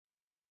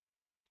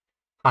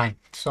Hi,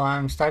 so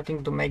I'm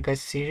starting to make a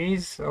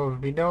series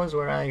of videos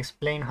where I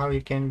explain how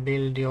you can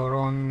build your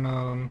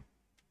own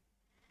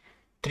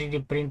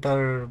 3D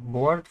printer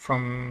board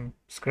from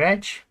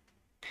scratch.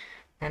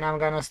 And I'm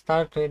gonna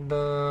start with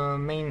the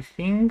main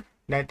thing,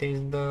 that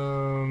is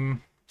the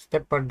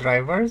stepper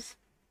drivers,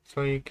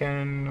 so you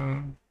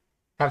can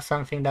have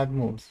something that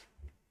moves.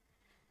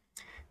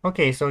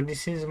 Okay, so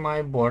this is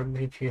my board.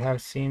 If you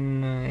have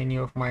seen any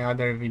of my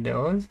other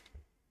videos,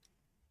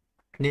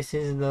 this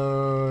is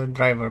the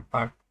driver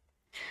part.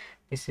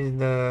 This is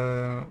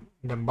the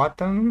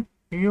bottom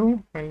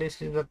view and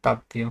this is the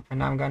top view,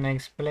 and I'm gonna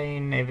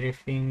explain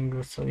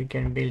everything so you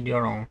can build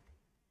your own.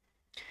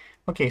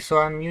 Okay, so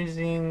I'm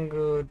using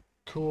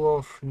two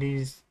of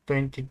these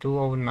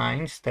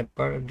 2209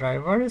 stepper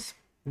drivers.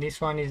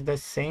 This one is the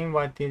same,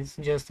 but it's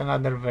just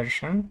another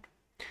version.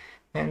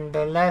 And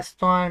the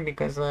last one,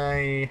 because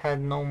I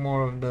had no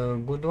more of the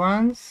good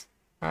ones,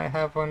 I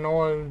have an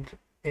old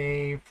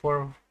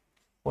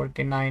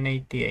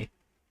A4988.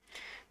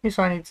 This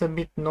one it's a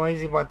bit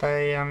noisy, but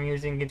I am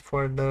using it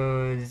for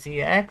the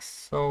ZX,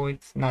 so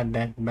it's not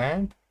that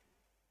bad.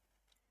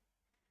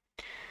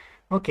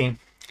 Okay,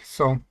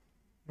 so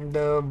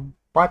the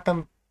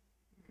bottom,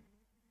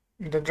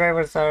 the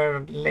drivers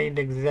are laid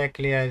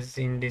exactly as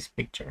in these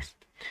pictures.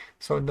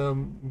 So the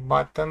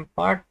bottom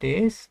part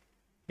it's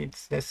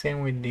the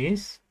same with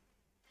this,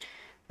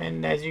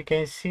 and as you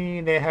can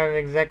see they have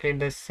exactly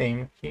the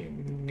same.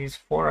 These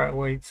four are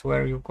where it's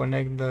where you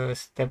connect the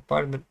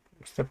stepper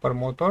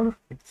motor.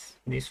 It's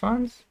these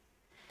ones.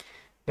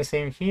 The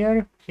same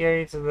here. Here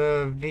is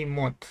the V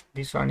mod.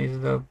 This one is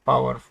the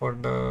power for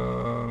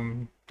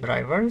the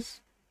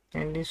drivers,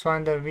 and this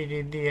one the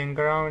VDD and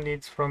ground.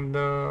 It's from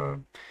the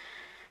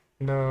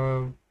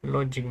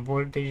logic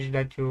voltage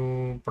that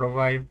you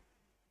provide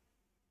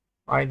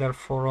either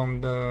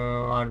from the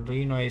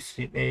Arduino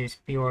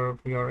ASP or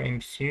your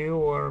MCU,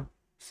 or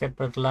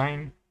separate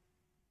line.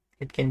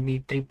 It can be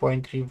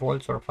 3.3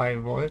 volts or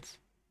 5 volts.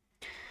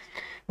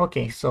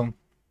 Okay, so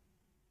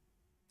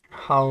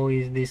how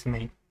is this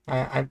made?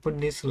 I put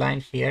this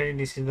line here.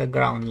 This is the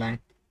ground line,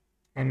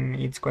 and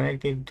it's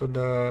connected to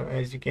the,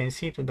 as you can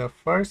see, to the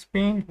first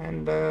pin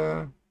and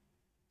the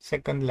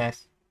second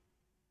last.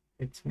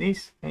 It's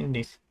this and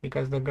this,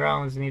 because the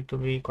grounds need to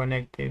be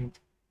connected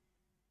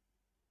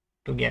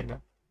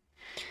together.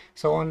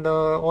 So on the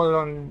all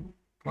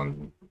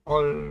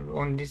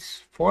on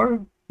this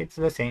four, it's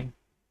the same.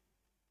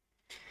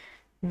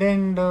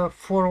 Then the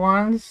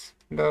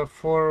the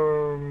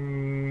four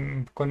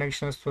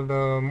connections to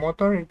the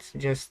motor, it's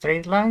just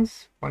straight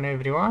lines on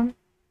every one.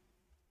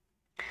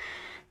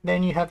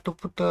 Then you have to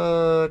put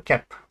a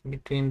cap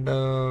between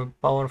the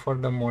power for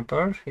the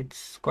motor.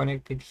 It's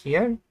connected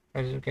here,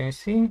 as you can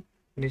see,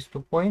 these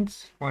 2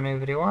 points on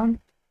every one.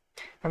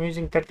 I'm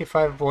using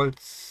 35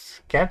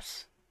 volts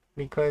caps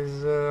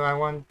because I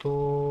want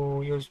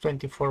to use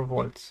 24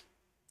 volts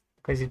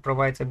because it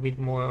provides a bit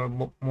more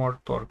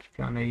torque if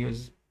you want to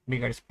use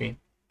bigger speed.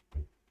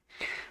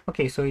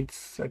 Okay, so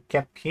it's a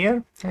cap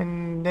here,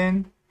 and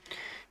then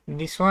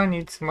this one,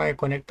 it's my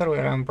connector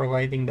where I'm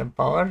providing the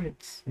power.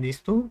 It's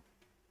these two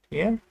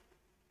here.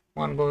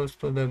 One goes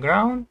to the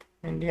ground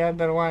and the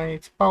other one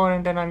it's power,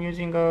 and then I'm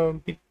using a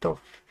bit of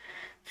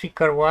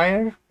thicker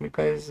wire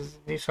because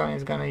this one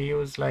is gonna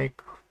use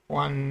like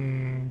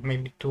 1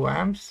 maybe 2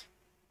 amps,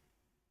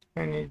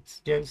 and it's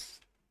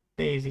just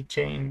daisy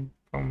chain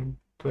from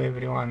to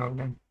every one of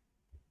them.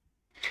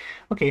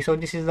 Okay, so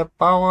this is the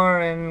power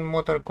and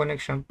motor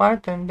connection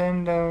part, and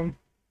then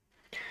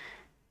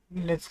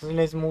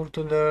let's move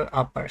to the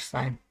upper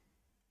side.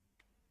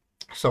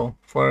 So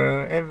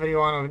for every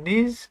one of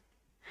these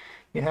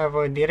you have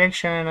a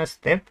direction and a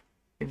step.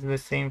 It's the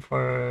same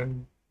for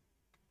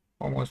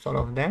almost all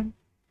of them.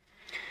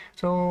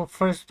 So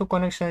first two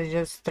connections is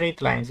just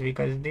straight lines,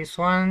 because these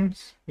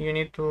ones you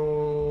need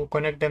to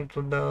connect them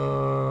to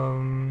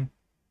the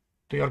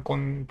to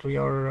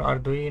your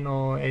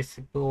Arduino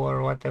S2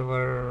 or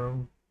whatever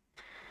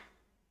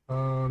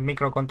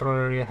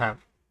microcontroller you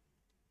have.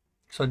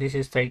 So this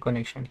is straight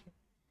connection here.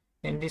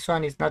 And this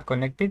one is not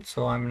connected,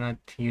 so I'm not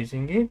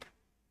using it.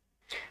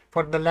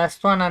 For the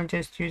last one, I'm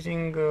just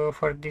using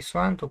for this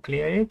one to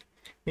clear it.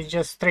 It's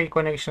just straight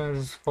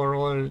connections for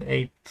all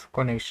 8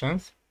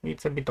 connections.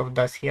 It's a bit of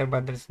dust here,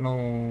 but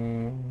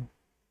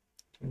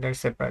they're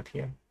separate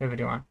here,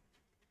 everyone.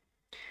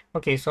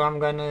 Okay, so I'm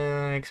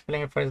gonna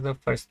explain first the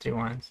first 3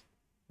 ones.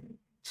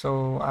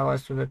 So I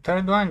was to the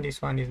third one.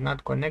 This one is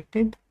not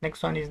connected.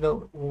 Next one is the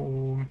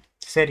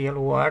serial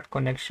UART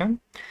connection.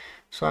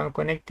 So I'm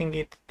connecting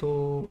it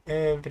to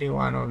every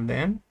one of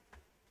them.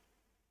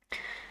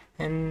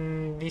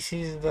 And this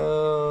is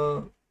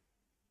the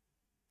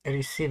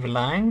receive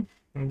line,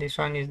 and this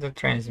one is the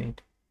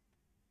transmit.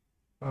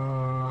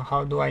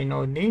 How do I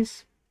know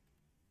this?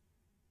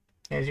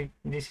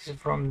 This is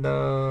from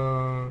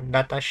the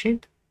data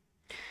sheet,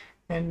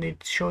 and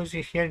it shows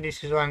you here.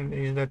 This is one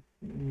is the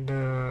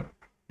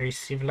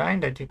receive line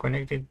that you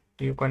connect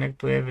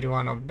to every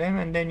one of them,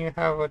 and then you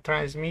have a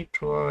transmit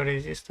to a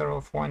resistor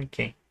of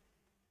 1K.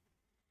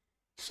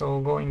 So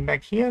going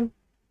back here,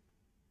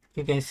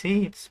 You can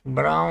see it's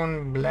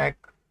brown, black,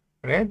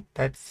 red,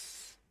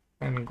 that's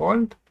and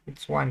gold.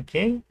 It's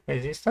 1K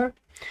resistor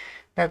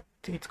that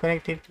it's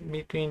connected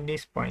between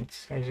these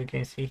points, as you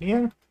can see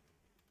here.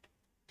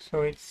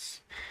 So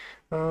it's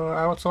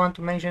I also want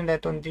to mention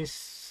that on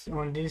these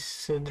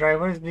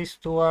drivers, these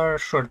two are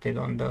shorted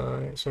on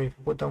the, so if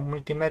you put a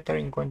multimeter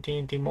in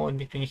continuity mode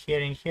between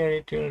here and here,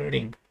 it will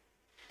ring.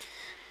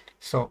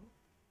 So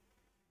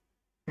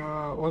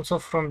also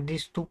from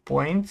these 2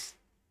 points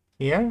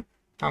here,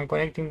 I'm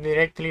connecting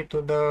directly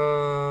to the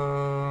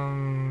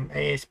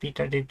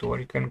ASP32, or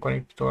you can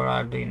connect to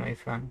Arduino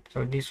if you want.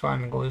 So this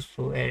one goes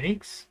to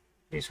RX,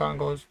 this one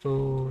goes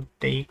to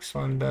TX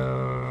on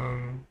the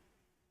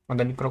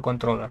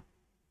microcontroller.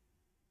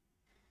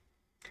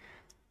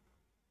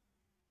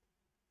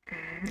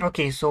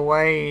 Okay, so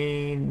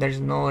why there's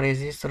no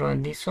resistor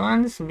on these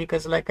ones?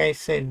 Because like I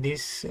said,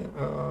 these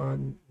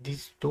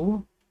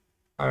two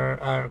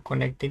are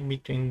connected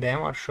between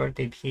them, are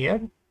shorted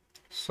here.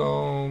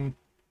 So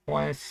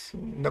once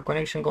the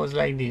connection goes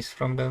like this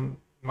from the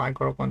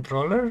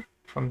microcontroller,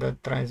 from the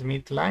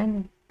transmit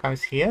line,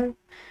 comes here,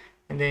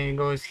 and then it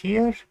goes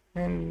here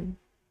and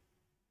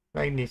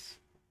like this.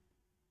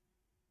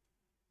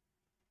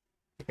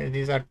 Because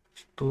these are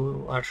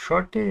two are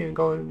shorted,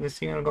 the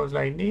signal goes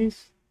like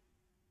this,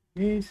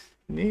 this,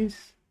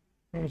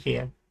 and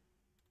here,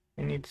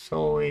 and it's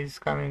always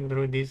coming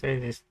through this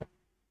resistor,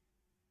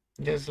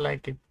 just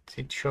like it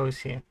shows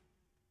here.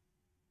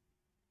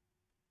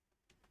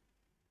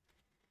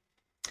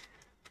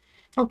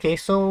 Okay,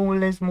 so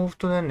let's move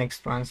to the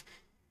next ones.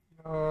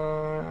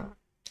 Oh,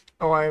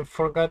 I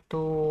forgot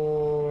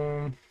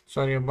to,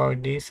 sorry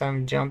about this,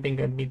 I'm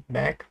jumping a bit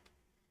back.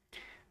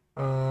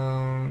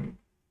 So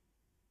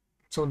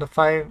the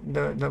 5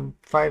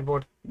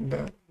 volt,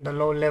 the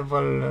low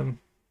level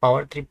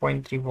power,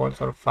 3.3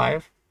 volts or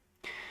 5,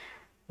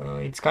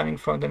 it's coming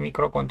from the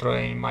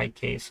microcontroller in my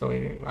case. So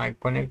I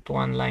connect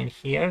one line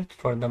here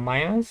for the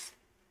minus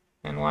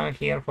and one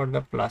here for the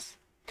plus.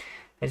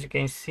 As you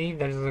can see,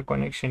 there's a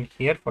connection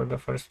here for the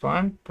first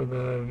one to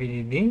the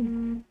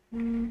VDD,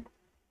 and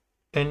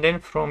then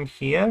from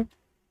here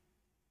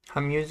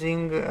I'm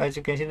using, as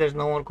you can see, there's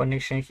no more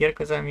connection here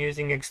because I'm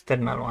using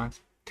external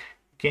ones.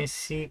 You can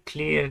see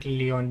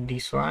clearly on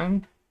this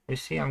one, you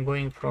see I'm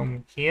going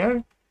from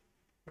here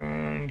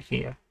and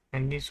here,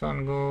 and this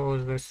one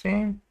goes the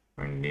same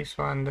and this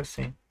one the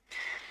same.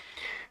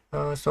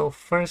 So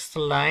first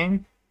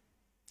line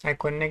I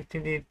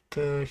connected it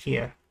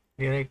here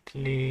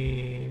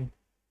directly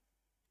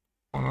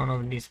on one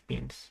of these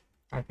pins.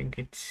 I think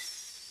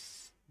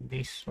it's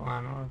this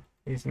one, or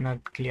it's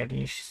not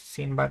clearly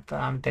seen, but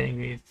I'm telling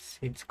you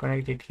it's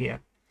connected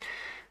here.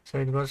 So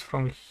it goes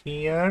from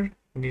here,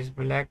 this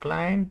black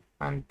line,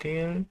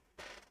 until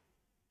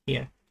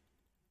here.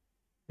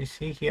 You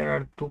see here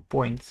are 2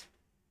 points,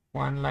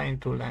 1 line,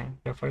 2 line.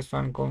 The first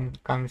one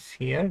comes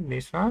here,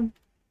 this one,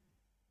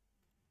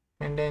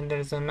 and then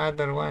there's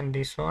another one,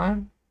 this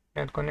one,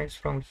 that connects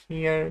from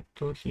here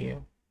to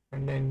here,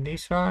 and then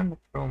this one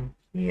from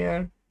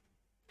here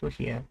to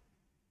here.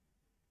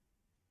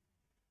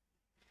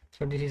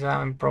 So this is how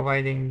I'm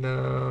providing the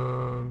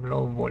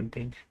low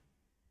voltage.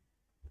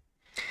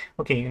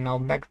 Okay, now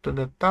back to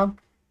the top.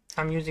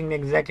 I'm using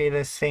exactly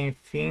the same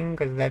thing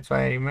because that's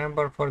what I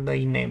remember for the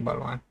enable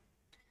one.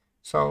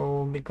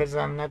 So because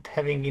I'm not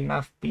having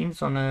enough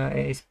pins on a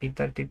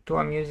ASP32,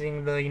 I'm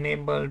using the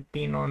enable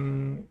pin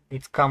on,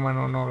 it's common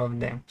on all of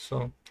them.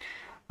 So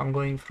I'm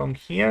going from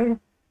here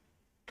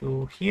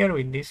to here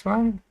with this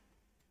one,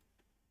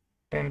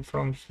 then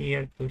from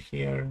here to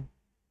here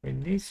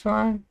with this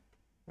one,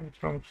 and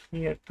from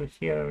here to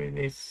here with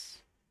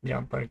these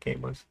jumper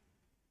cables.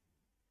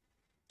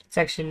 It's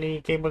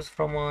actually cables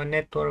from a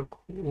network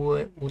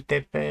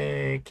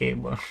UTP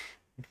cable,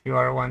 if you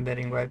are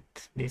wondering what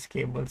these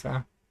cables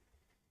are.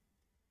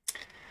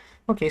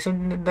 Okay, so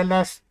the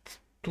last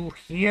two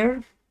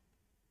here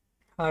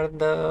are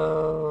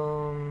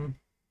the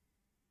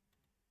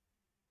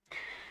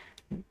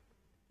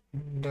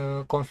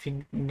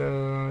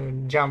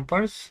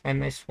jumpers,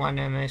 MS1,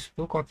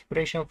 MS2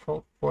 configuration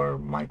for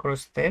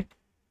microstep.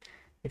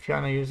 If you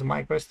wanna use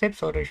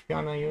microsteps, or if you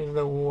wanna use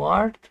the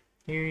UART,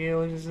 you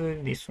use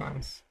these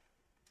ones.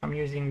 I'm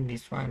using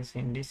these ones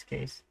in this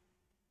case.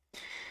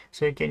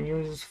 So you can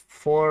use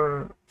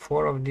four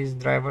of these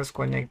drivers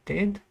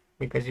connected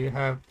because you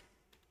have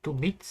 2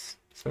 bits,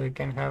 so you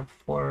can have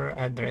 4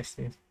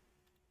 addresses.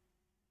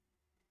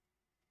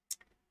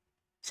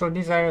 So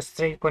these are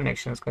straight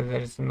connections because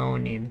there's no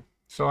need.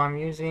 So I'm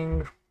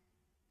using,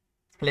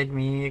 let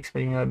me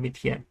explain a bit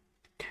here.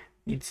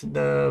 It's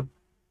the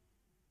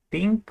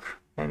pink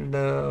and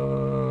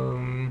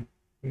the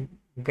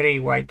gray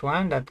white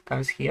one that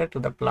comes here to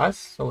the plus.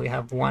 So we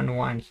have 1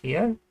 1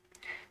 here.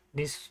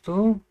 These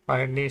two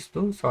are these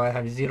two, so I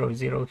have 0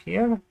 0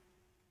 here.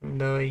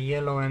 The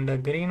yellow and the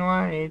green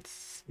one,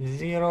 it's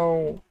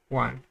 0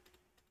 1.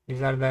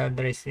 These are the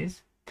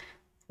addresses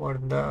for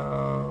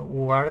the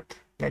UART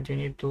that you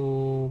need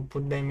to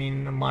put them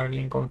in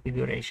Marlin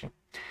configuration.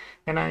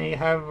 And I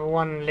have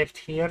one left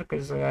here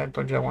because I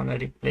told you I want to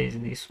replace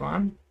this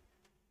one.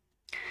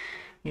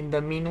 In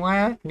the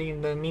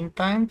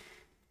meantime,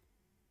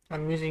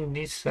 I'm using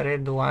this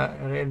red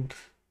wire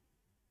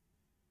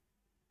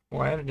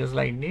just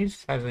like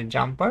this as a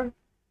jumper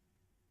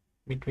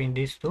between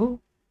these two.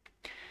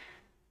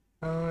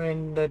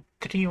 And the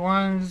three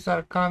ones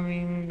are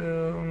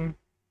coming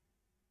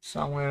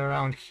somewhere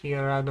around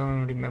here. I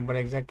don't remember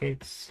exactly.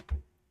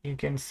 You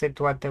can set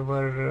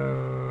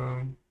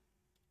whatever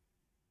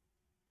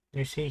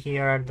you see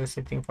here are the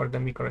setting for the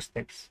micro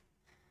steps.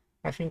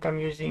 I think I'm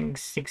using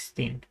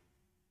 16,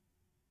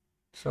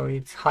 so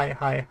it's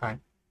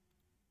high.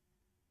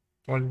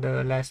 All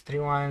the last three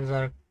ones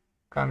are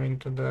coming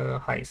to the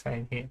high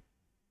side here.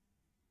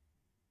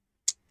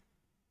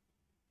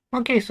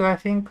 Okay, so I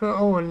think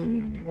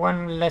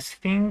one last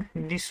thing.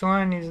 This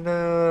one is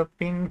the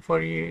pin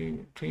for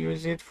you to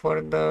use it for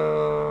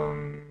the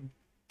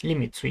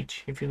limit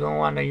switch. If you don't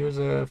want to use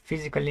a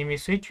physical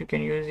limit switch, you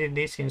can use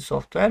this in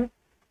software.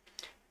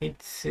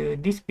 It's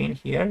this pin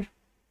here,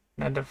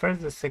 not the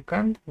first, the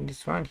second,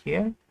 this one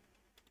here.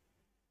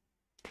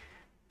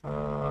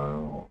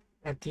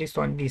 At least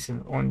on this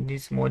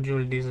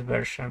module, this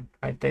version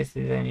I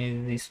tested, and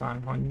is this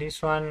one. On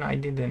this one I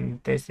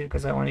didn't test it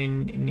because I only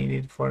need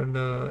it for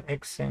the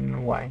X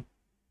and Y.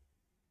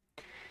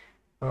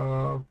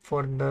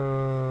 For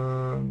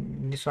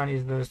this one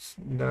is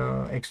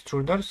the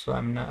extruder, so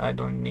I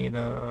don't need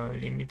a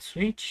limit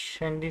switch.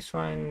 And this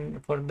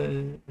one for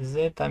the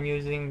Z, I'm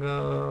using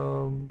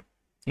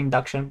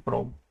induction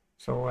probe,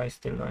 so I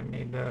still don't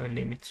need a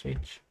limit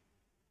switch.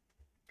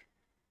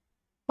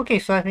 Okay,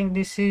 so I think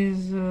this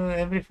is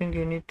everything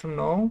you need to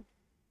know.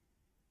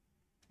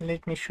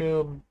 Let me show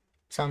you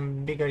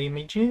some bigger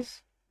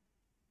images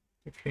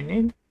if you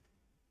need.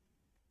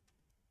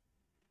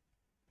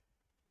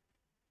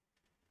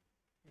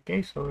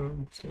 Okay, so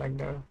it's like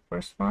the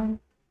first one.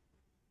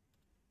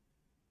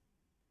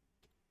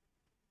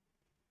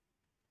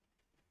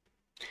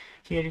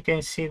 Here you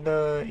can see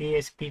the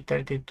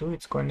ESP32,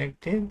 it's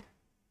connected.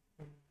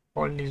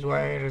 All these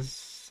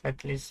wires,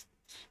 at least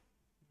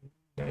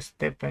the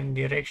step and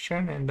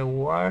direction and the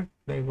UART,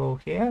 they go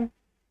here.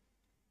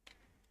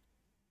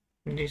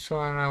 This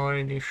one I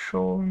already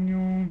shown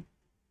you.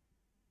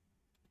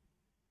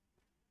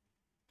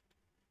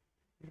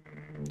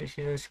 This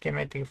is a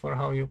schematic for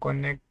how you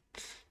connect.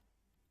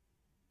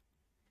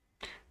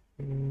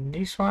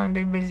 This one,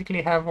 they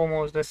basically have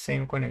almost the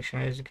same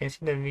connection. As you can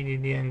see, the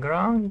VDD and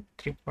ground,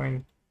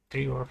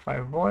 3.3 or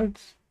 5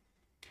 volts.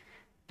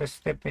 The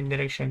step and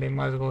direction, they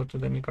must go to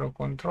the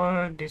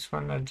microcontroller. This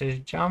one are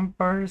just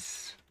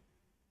jumpers.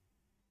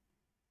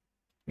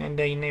 And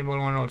the enable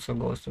one also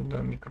goes to the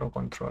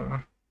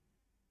microcontroller.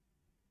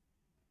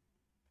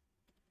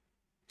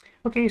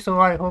 Okay, so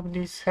I hope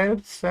this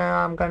helps.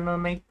 I'm gonna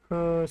make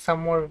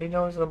some more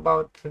videos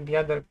about the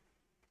other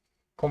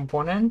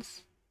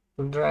components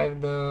to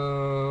drive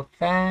the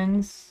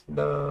fans,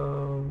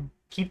 the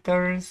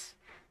heaters,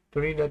 to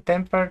read the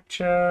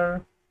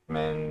temperature,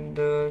 and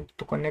to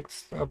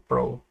connect a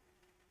probe.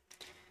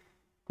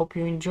 Hope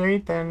you enjoy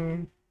it,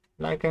 and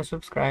like and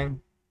subscribe.